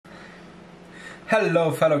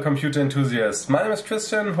Hello fellow computer enthusiasts, my name is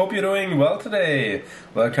Christian, hope you're doing well today.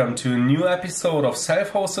 Welcome to a new episode of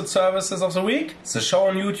Self-Hosted Services of the Week, the show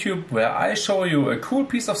on YouTube where I show you a cool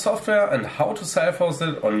piece of software and how to self-host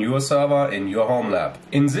it on your server in your home lab.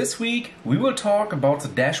 In this week we will talk about the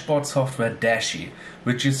dashboard software Dashy,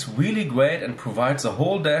 which is really great and provides a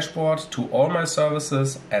whole dashboard to all my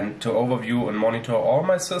services and to overview and monitor all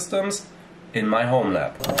my systems in my home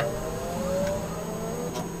lab.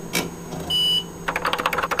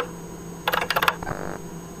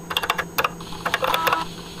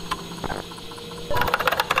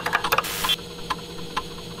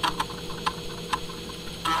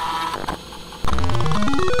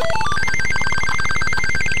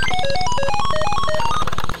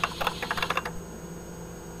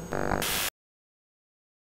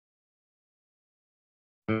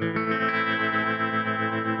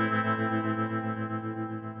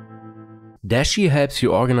 Dashy helps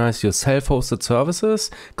you organize your self-hosted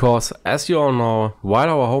services, cause as you all know, while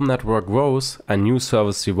our home network grows and new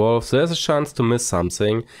services evolve, there's a chance to miss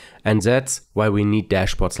something, and that's why we need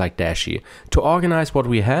dashboards like Dashy, to organize what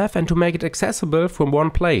we have and to make it accessible from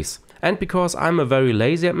one place. And because I'm a very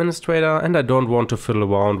lazy administrator and I don't want to fiddle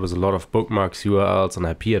around with a lot of bookmarks, URLs and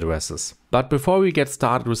IP addresses. But before we get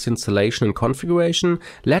started with installation and configuration,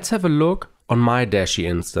 let's have a look on my Dashy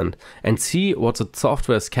instance and see what the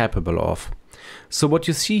software is capable of. So what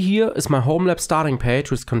you see here is my HomeLab starting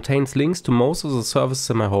page, which contains links to most of the services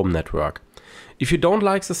in my home network. If you don't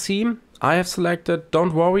like the theme I have selected,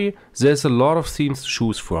 don't worry, there's a lot of themes to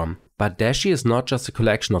choose from. But Dashy is not just a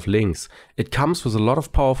collection of links, it comes with a lot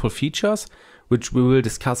of powerful features, which we will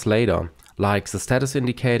discuss later, like the status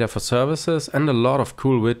indicator for services and a lot of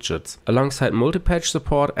cool widgets, alongside multi-page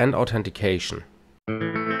support and authentication.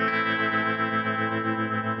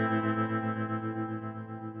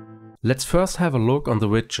 Let's first have a look on the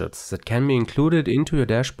widgets that can be included into your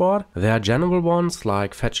dashboard. There are general ones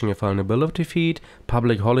like fetching a vulnerability feed,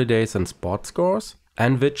 public holidays and spot scores,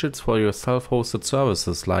 and widgets for your self-hosted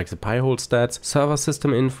services like the Pi-hole stats, server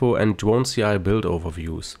system info and drone CI build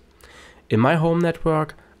overviews. In my home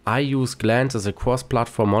network, I use Glance as a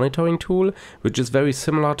cross-platform monitoring tool, which is very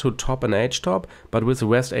similar to Top and HTOP, but with a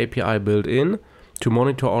REST API built in to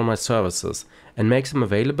monitor all my services, and makes them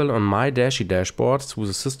available on my Dashy dashboards through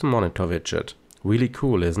the System Monitor widget. Really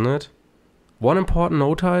cool, isn't it? One important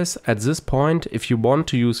notice at this point: if you want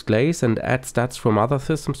to use Glaze and add stats from other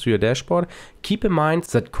systems to your dashboard, keep in mind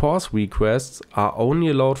that CORS requests are only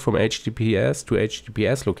allowed from HTTPS to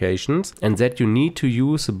HTTPS locations, and that you need to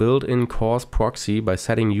use a built-in CORS proxy by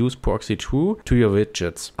setting use proxy true to your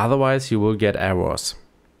widgets. Otherwise you will get errors.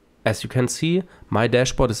 As you can see, my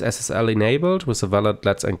dashboard is SSL enabled with a valid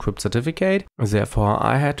Let's Encrypt certificate, therefore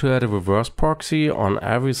I had to add a reverse proxy on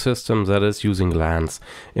every system that is using Glance.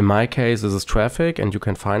 In my case this is Traffic, and you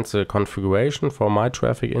can find the configuration for my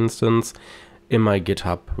Traffic instance in my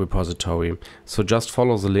GitHub repository, so just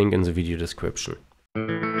follow the link in the video description.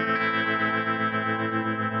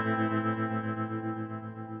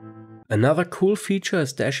 Another cool feature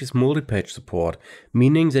is Dashy's multi-page support,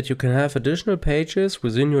 meaning that you can have additional pages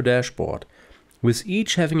within your dashboard, with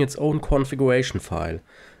each having its own configuration file.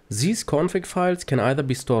 These config files can either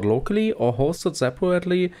be stored locally or hosted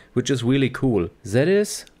separately, which is really cool. That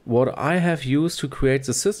is what I have used to create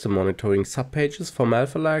the system monitoring subpages for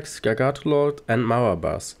Malphalax, Gargatulot and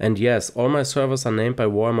Marabas. And yes, all my servers are named by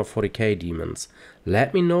Warhammer 40k demons.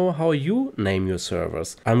 Let me know how you name your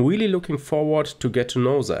servers. I'm really looking forward to get to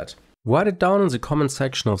know that. Write it down in the comment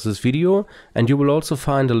section of this video, and you will also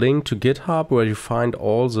find a link to GitHub where you find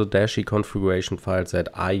all the Dashy configuration files that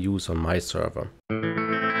I use on my server.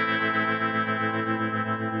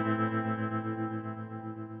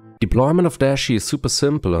 Deployment of Dashy is super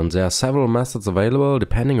simple, and there are several methods available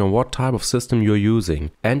depending on what type of system you're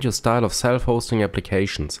using and your style of self-hosting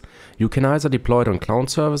applications. You can either deploy it on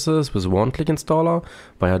cloud services with a one-click installer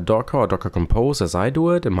via Docker or Docker Compose as I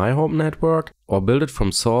do it in my home network, or build it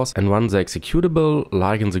from source and run the executable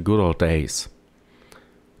like in the good old days.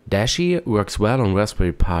 Dashy works well on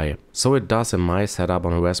Raspberry Pi, so it does in my setup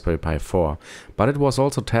on a Raspberry Pi 4, but it was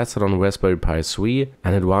also tested on a Raspberry Pi 3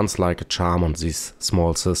 and it runs like a charm on these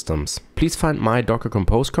small systems. Please find my Docker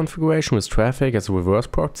Compose configuration with Traffic as a reverse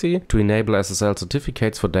proxy to enable SSL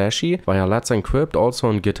certificates for Dashy via Let's Encrypt, also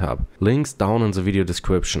on GitHub. Links down in the video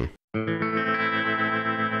description.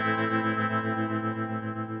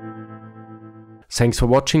 Thanks for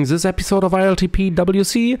watching this episode of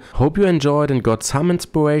ILTPWC. Hope you enjoyed and got some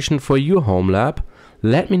inspiration for your home lab.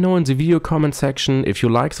 Let me know in the video comment section if you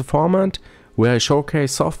like the format, where I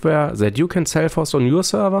showcase software that you can self-host on your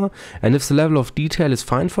server, and if the level of detail is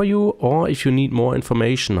fine for you, or if you need more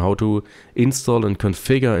information how to install and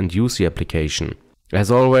configure and use the application. As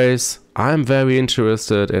always, I'm very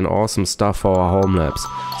interested in awesome stuff for our home labs,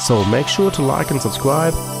 so make sure to like and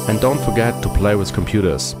subscribe, and don't forget to play with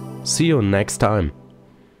computers. See you next time.